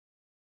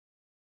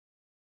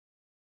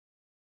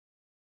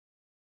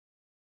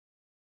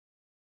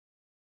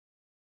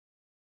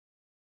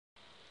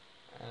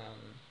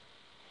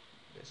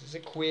This is a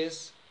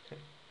quiz.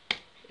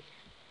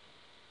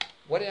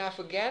 What did I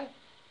forget?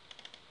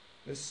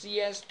 The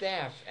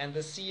csdef and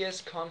the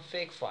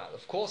csconfig file.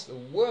 Of course, the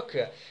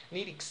worker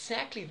need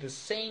exactly the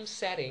same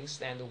settings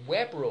than the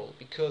web role,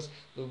 because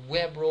the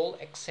web role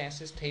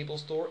accesses table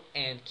store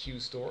and queue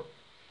store,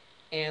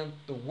 and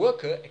the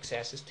worker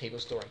accesses table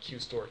store and queue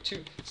store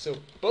too. So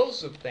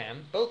both of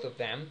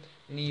them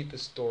need the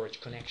storage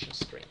connection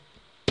string.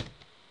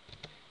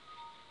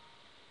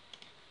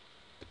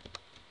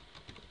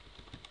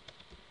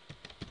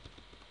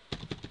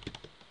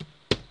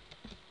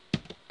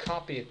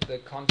 Copy the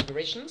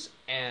configurations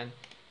and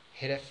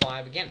hit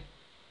F5 again.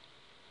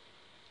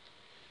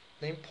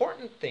 The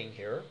important thing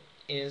here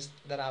is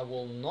that I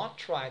will not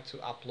try to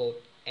upload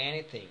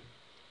anything.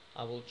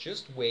 I will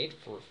just wait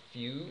for a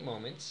few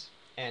moments,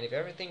 and if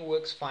everything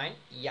works fine,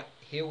 yeah,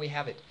 here we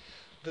have it.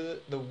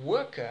 The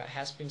worker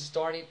has been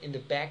started in the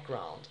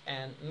background,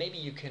 and maybe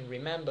you can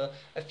remember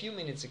a few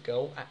minutes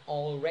ago I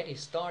already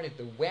started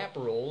the web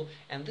role,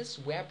 and this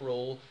web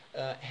role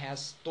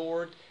has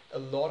stored a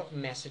lot of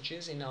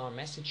messages in our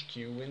message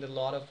queue and a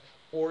lot of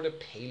order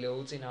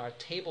payloads in our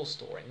table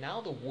store. And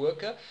now the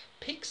worker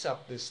picks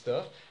up this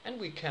stuff, and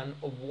we can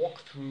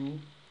walk through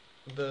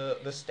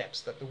the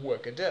steps that the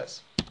worker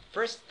does.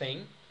 First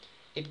thing,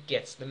 it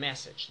gets the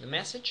message. The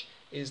message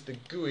is the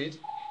GUID.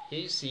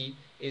 Here you see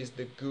is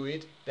the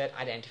GUID that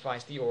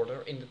identifies the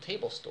order in the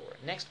table store.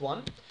 Next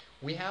one,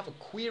 we have a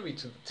query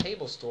to the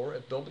table store,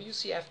 a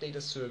WCF data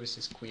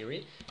services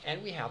query,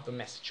 and we have the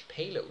message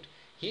payload.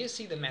 Here you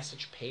see the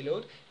message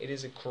payload. It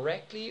is a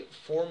correctly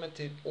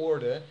formatted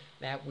order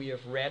that we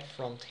have read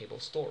from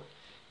table store.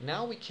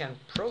 Now we can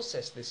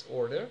process this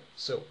order,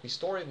 so we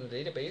store it in the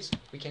database,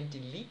 we can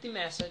delete the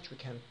message, we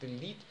can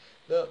delete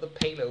the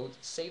payload,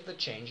 save the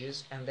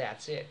changes, and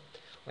that's it.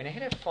 When I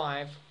hit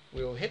F5,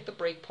 we will hit the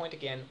breakpoint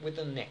again with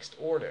the next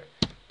order.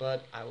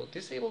 But I will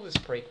disable this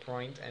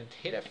breakpoint and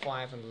hit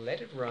F5 and let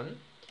it run.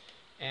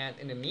 And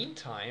in the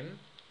meantime,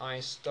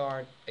 I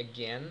start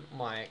again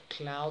my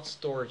Cloud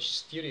Storage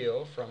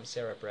Studio from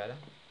Cerebrata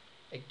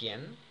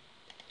again.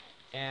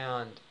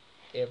 And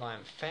if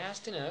I'm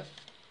fast enough,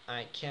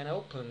 I can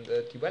open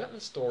the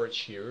development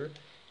storage here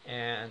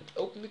and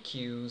open the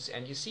queues,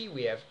 and you see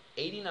we have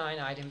 89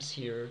 items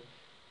here.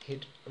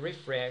 Hit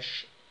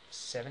refresh,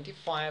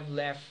 75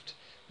 left.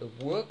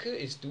 The worker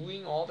is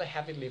doing all the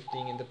heavy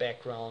lifting in the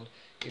background.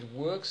 It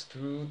works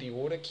through the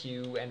order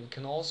queue, and we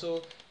can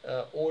also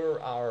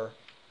order our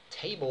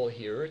table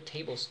here,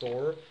 table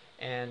store,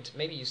 and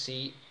maybe you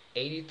see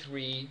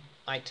 83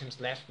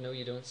 items left. No,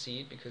 you don't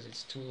see it because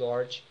it's too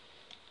large.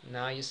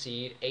 Now you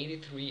see it,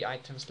 83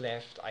 items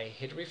left. I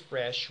hit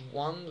refresh,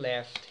 1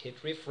 left, hit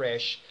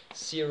refresh,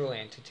 0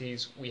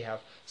 entities. We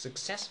have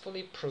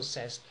successfully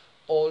processed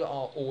all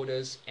our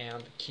orders,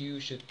 and the queue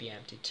should be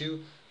empty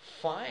too.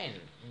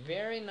 Fine,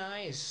 very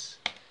nice.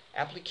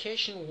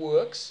 Application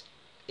works.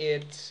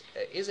 It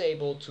is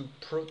able to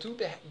do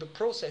the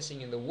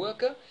processing in the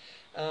worker.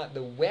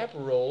 The web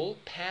role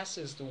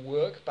passes the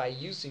work by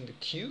using the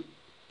queue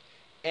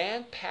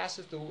and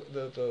passes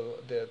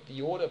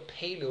the order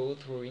payload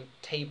through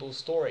table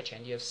storage.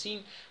 And you have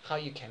seen how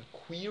you can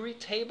query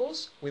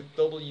tables with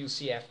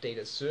WCF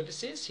data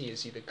services. Here you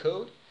see the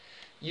code.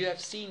 You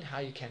have seen how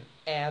you can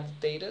add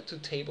data to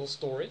table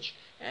storage,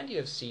 and you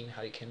have seen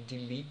how you can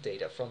delete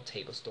data from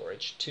table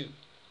storage too.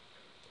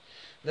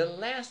 The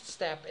last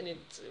step, and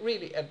it's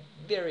really a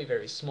very,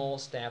 very small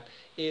step,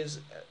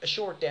 is a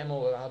short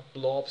demo about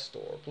Blob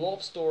Store.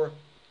 Blob Store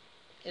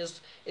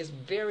is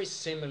very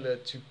similar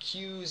to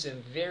queues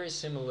and very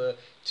similar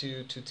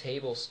to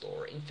table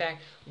store. In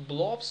fact,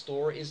 Blob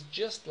Store is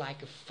just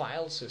like a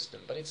file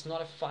system, but it's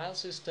not a file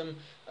system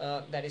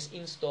that is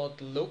installed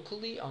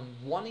locally on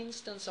one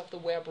instance of the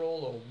web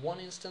role or one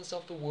instance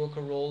of the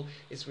worker role.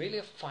 It's really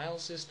a file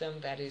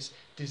system that is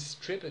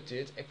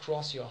distributed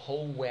across your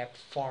whole web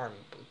farm,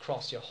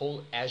 across your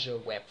whole Azure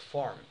web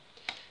farm.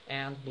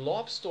 And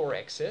Blob Store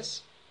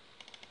access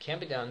can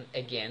be done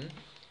again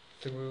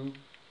through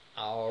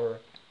our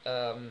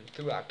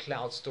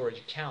cloud storage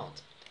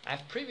account.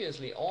 I've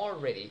previously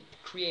already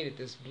created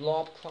this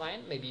blob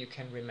client, maybe you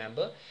can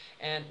remember,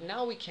 and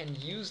now we can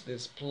use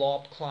this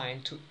blob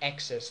client to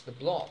access the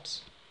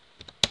blobs.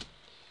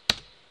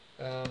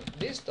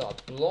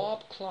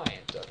 This.blob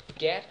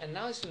client.get, and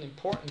now it's an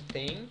important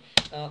thing.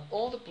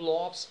 All the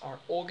blobs are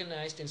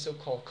organized in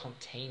so-called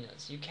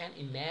containers. You can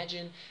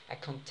imagine a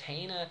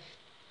container.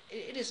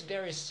 It is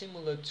very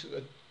similar to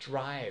a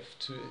drive,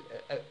 to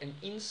an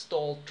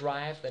installed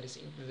drive that is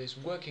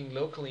working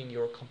locally in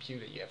your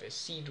computer. You have a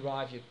C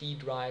drive, your D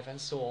drive,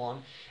 and so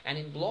on. And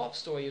in Blob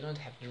Store you don't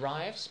have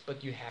drives,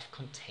 but you have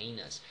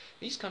containers.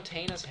 These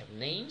containers have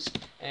names,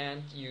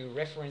 and you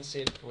reference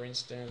it. For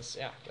instance,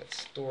 let's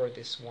store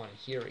this one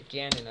here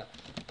again in a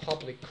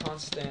public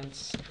constant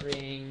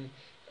string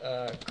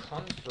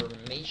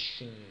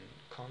confirmation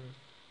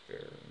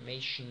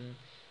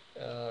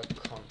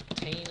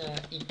container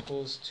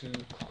equals to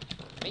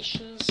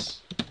confirmations.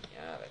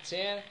 Yeah, that's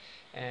it.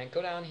 And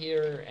go down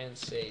here and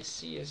say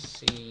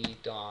csc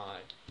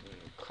dot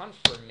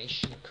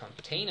confirmation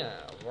container,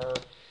 or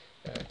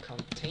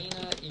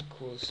container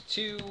equals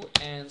 2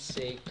 and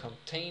say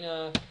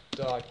container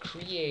dot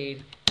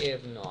create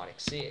if not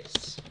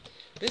exists.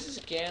 This is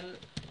again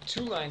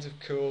 2 lines of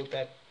code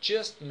that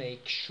just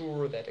make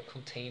sure that a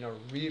container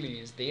really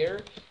is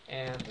there.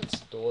 And let's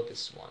store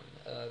this one,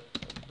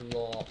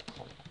 blob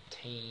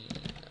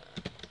container.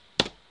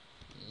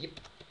 Yep,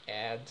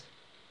 add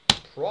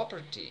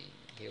property.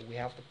 Here we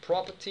have the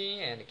property,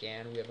 and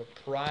again we have a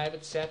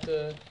private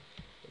setter.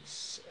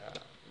 It's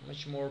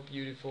much more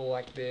beautiful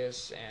like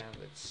this, and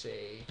let's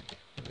say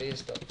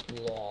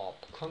this.blob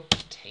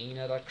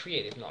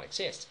container.create if not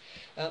exists.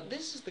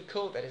 This is the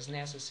code that is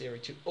necessary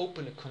to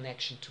open a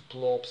connection to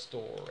blob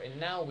store, and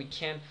now we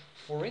can,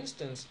 for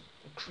instance,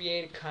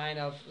 create a kind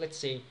of, let's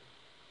say,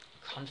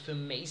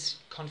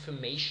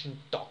 confirmation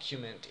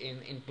document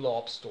in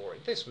blob store.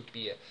 This would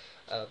be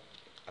a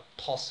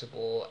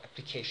possible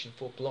application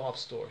for blob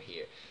store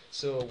here.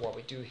 So what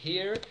we do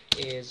here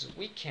is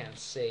we can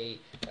say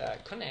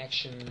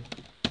connection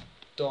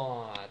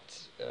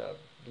dot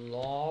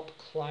blob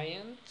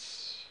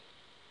client.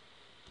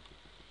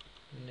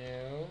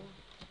 No,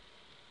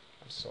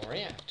 I'm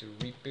sorry, I have to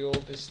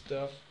rebuild this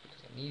stuff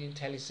because I need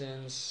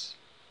intelligence.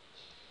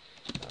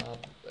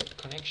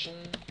 Connection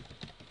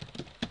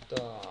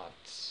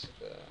dot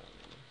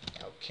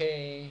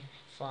okay,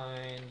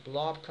 fine,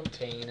 blob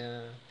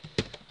container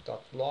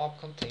dot blob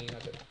container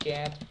dot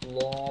get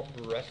blob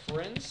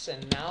reference,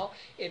 and now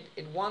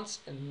it wants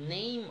a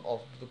name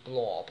of the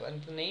blob,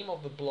 and the name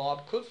of the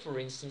blob could, for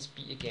instance,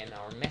 be again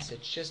our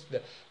message, just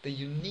the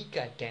unique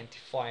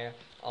identifier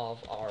of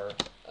our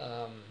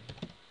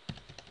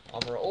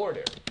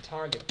order.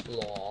 Target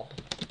blob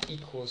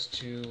equals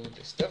to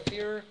the stuff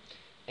here,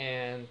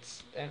 and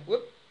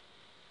whoop.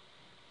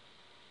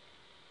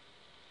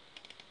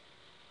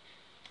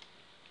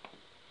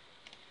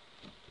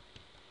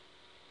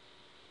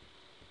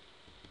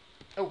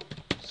 Oh,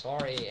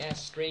 sorry,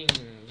 string,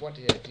 what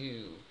did I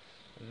do?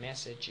 The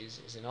message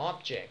is an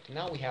object.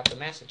 Now we have the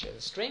message as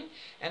a string,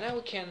 and now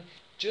we can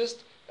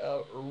just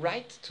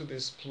write to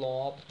this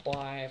blob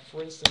by,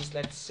 for instance,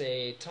 let's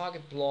say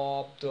target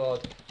blob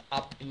dot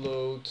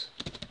upload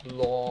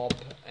blob,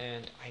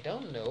 and I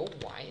don't know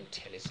why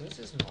IntelliSense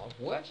is not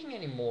working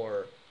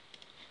anymore.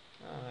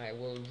 I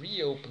will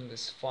reopen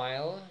this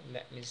file.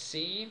 Let me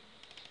see.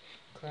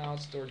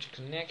 Cloud storage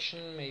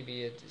connection,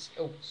 maybe it is,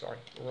 oh sorry,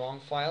 wrong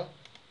file.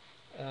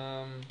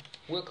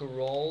 Work a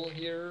role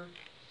here,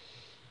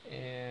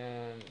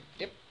 and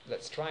yep,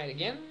 let's try it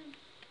again.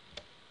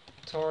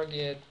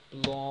 Target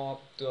blob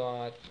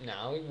dot,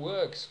 now it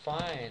works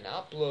fine.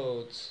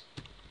 Uploads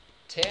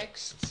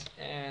text,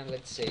 and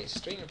let's say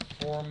string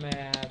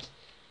format,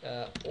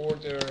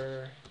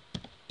 order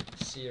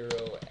 0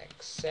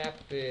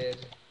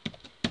 accepted,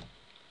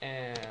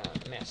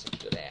 and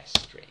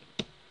message.string.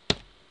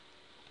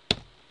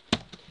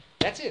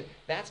 That's it.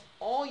 That's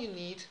all you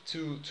need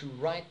to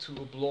write to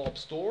a blob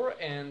store,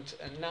 and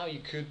now you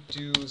could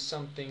do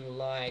something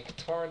like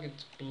target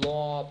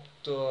blob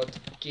dot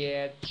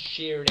get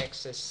shared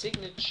access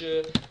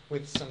signature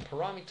with some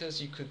parameters.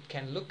 You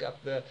can look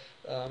up the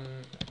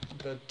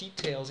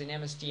details in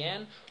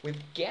MSDN. With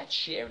get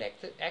shared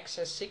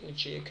access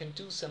signature, you can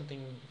do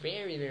something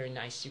very, very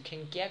nice. You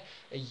can get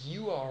a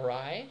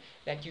URI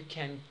that you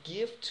can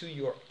give to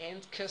your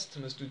end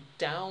customers to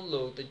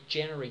download the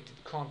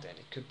generated content.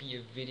 It could be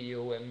a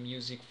video, a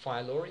music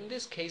file, or in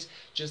this case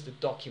just a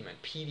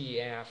document,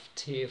 PDF,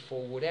 TIFF,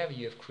 or whatever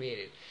you have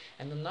created.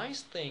 And the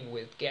nice thing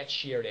with get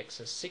shared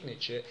access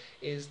signature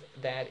is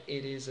that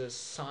it is a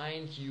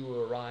signed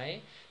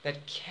URI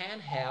that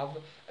can have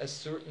a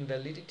certain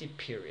validity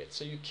period.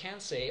 So you can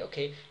say,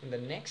 okay, in the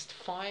next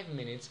 5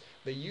 minutes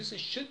the user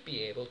should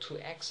be able to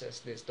access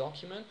this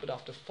document, but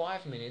after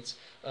 5 minutes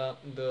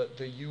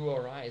the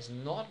URI is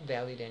not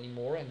valid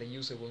anymore, and the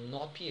user will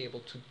not be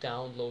able to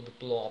download the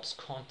blob's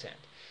content.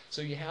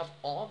 So you have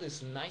all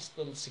these nice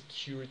little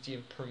security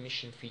and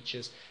permission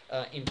features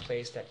in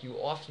place that you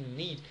often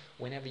need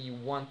whenever you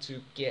want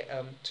to get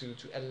to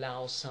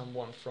allow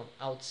someone from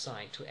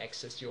outside to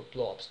access your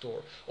blob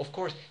store. Of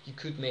course, you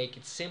could make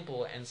it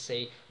simple and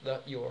say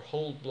that your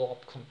whole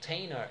blob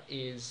container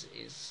is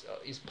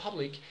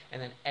public, and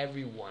then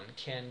everyone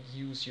can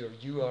use your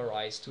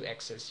URIs to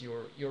access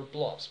your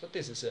blobs. But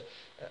this is a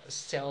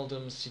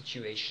seldom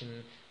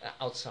situation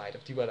outside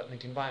of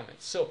development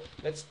environments. So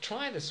let's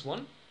try this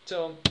one.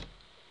 So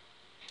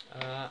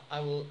I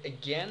will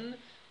again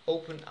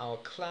open our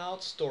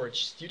Cloud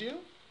Storage Studio.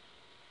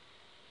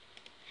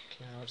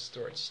 Cloud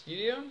Storage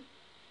Studio.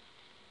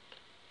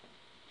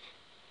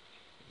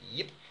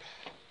 Yep.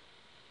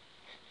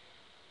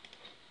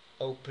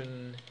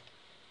 Open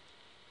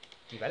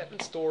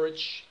Development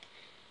Storage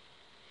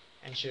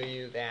and show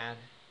you that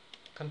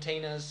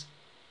containers.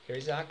 Here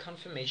is our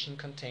confirmation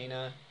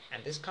container,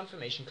 and this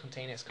confirmation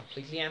container is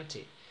completely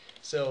empty.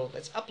 So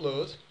let's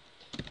upload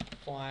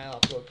file,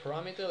 upload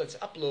parameter. Let's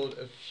upload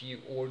a few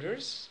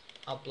orders.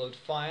 Upload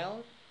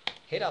file,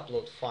 hit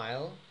upload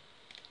file,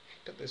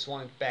 put this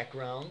one in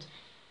background,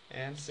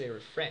 and say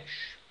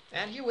refresh.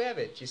 And here we have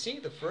it. You see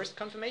the first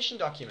confirmation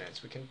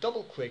documents. We can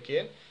double click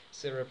it.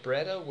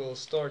 Cerebretta will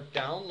start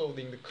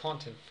downloading the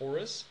content for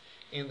us.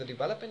 In the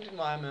development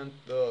environment,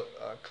 the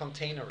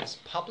container is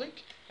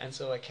public, and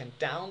so I can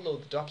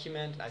download the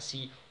document and I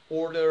see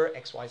order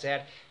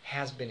XYZ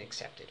has been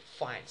accepted.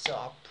 Fine. So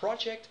our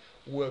project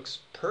works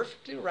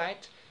perfectly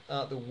right.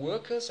 The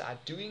workers are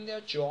doing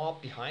their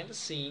job behind the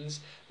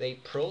scenes. They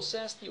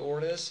process the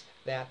orders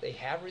that they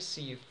have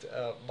received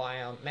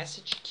via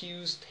message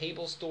queues,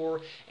 table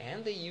store,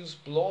 and they use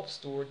blob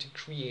store to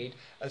create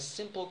a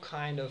simple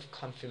kind of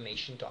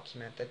confirmation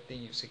document that the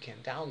user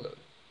can download.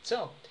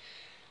 So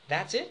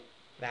that's it.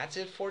 That's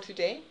it for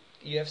today.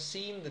 You have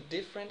seen the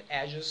different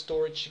Azure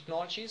storage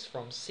technologies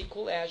from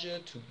SQL Azure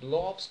to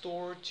blob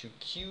store to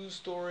queue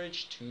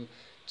storage to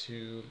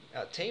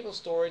table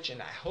storage,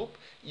 and I hope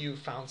you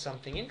found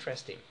something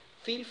interesting.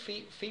 Feel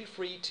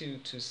free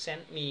to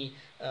send me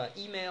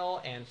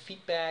email and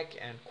feedback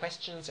and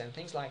questions and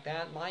things like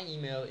that. My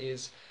email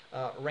is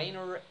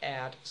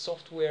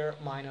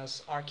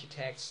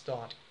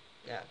rainer@software-architects.at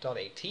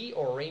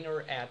or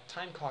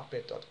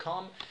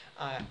rainer@timecockpit.com.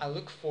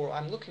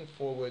 I'm looking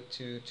forward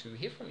to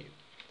hear from you.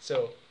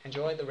 So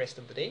enjoy the rest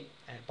of the day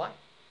and bye.